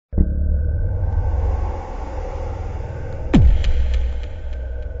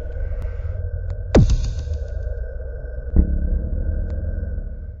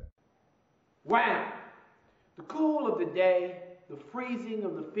day, the freezing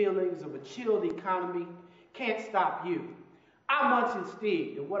of the feelings of a chilled economy can't stop you. I'm Munson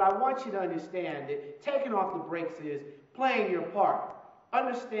Steed, and what I want you to understand that taking off the brakes is playing your part.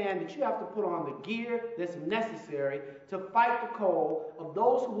 Understand that you have to put on the gear that's necessary to fight the cold of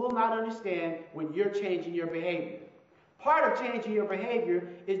those who will not understand when you're changing your behavior. Part of changing your behavior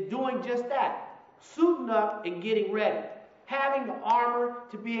is doing just that, suiting up and getting ready. Having the armor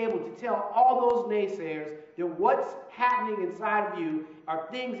to be able to tell all those naysayers that what's happening inside of you are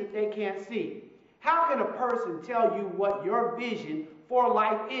things that they can't see. How can a person tell you what your vision for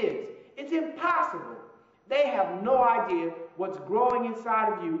life is? It's impossible. They have no idea what's growing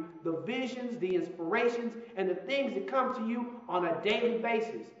inside of you, the visions, the inspirations, and the things that come to you on a daily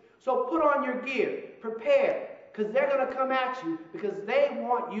basis. So put on your gear, prepare, because they're going to come at you because they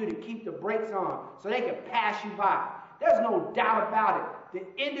want you to keep the brakes on so they can pass you by. There's no doubt about it.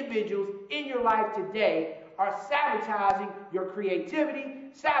 The individuals in your life today are sabotaging your creativity,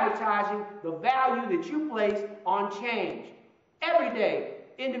 sabotaging the value that you place on change. Every day,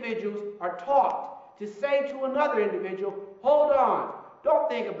 individuals are taught to say to another individual, hold on, don't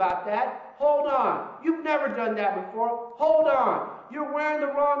think about that, hold on, you've never done that before, hold on, you're wearing the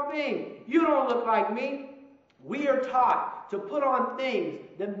wrong thing, you don't look like me. We are taught to put on things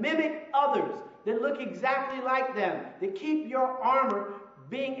that mimic others, that look exactly like them, that keep your armor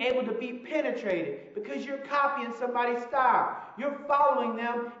being able to be penetrated because you're copying somebody's style. You're following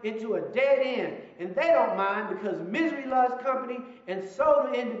them into a dead end. And they don't mind because misery loves company, and so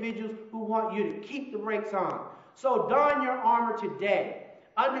do individuals who want you to keep the brakes on. So don your armor today.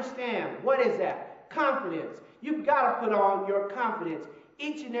 Understand, what is that? Confidence. You've got to put on your confidence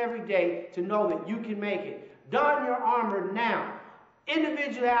each and every day to know that you can make it. Don your armor now.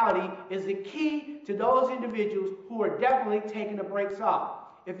 Individuality is the key to those individuals who are definitely taking the brakes off.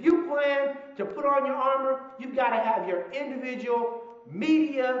 If you plan to put on your armor, you've got to have your individual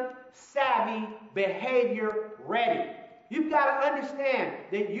media savvy behavior ready. You've got to understand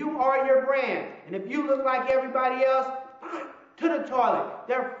that you are your brand. And if you look like everybody else, to the toilet.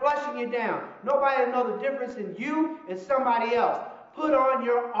 They're flushing you down. Nobody will know the difference in you and somebody else. Put on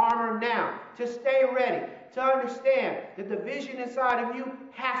your armor now to stay ready, to understand that the vision inside of you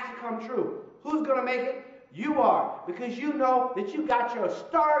has to come true. Who's going to make it? You are, because you know that you got your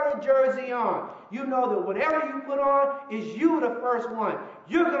starter jersey on. You know that whatever you put on is you the first one.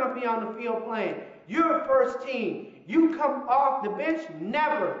 You're going to be on the field playing. You're first team. You come off the bench,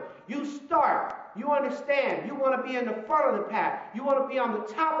 never. You start. You understand. You want to be in the front of the pack. You want to be on the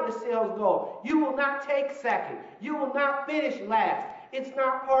top of the sales goal. You will not take second. You will not finish last. It's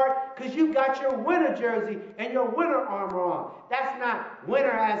not part because you got your winter jersey and your winter armor on. That's not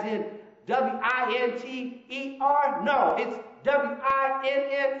winter as in W-I-N-T-E-R. No, it's W-I-N-N-E-R.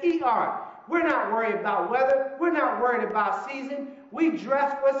 We're not worried about weather. We're not worried about season. We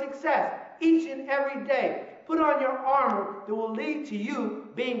dress for success each and every day. Put on your armor that will lead to you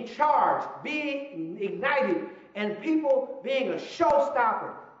being charged, being ignited, and people being a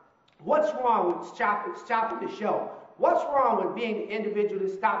showstopper. What's wrong with stopping the show? What's wrong with being the individual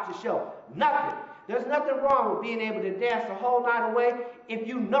that stops the show? Nothing. There's nothing wrong with being able to dance the whole night away if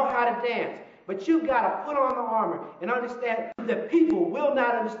you know how to dance. But you've got to put on the armor and understand that people will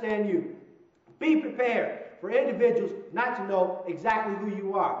not understand you. Be prepared for individuals not to know exactly who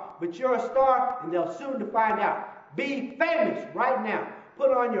you are. But you're a star, and they'll soon to find out. Be famous right now.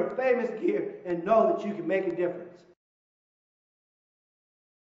 Put on your famous gear and know that you can make a difference.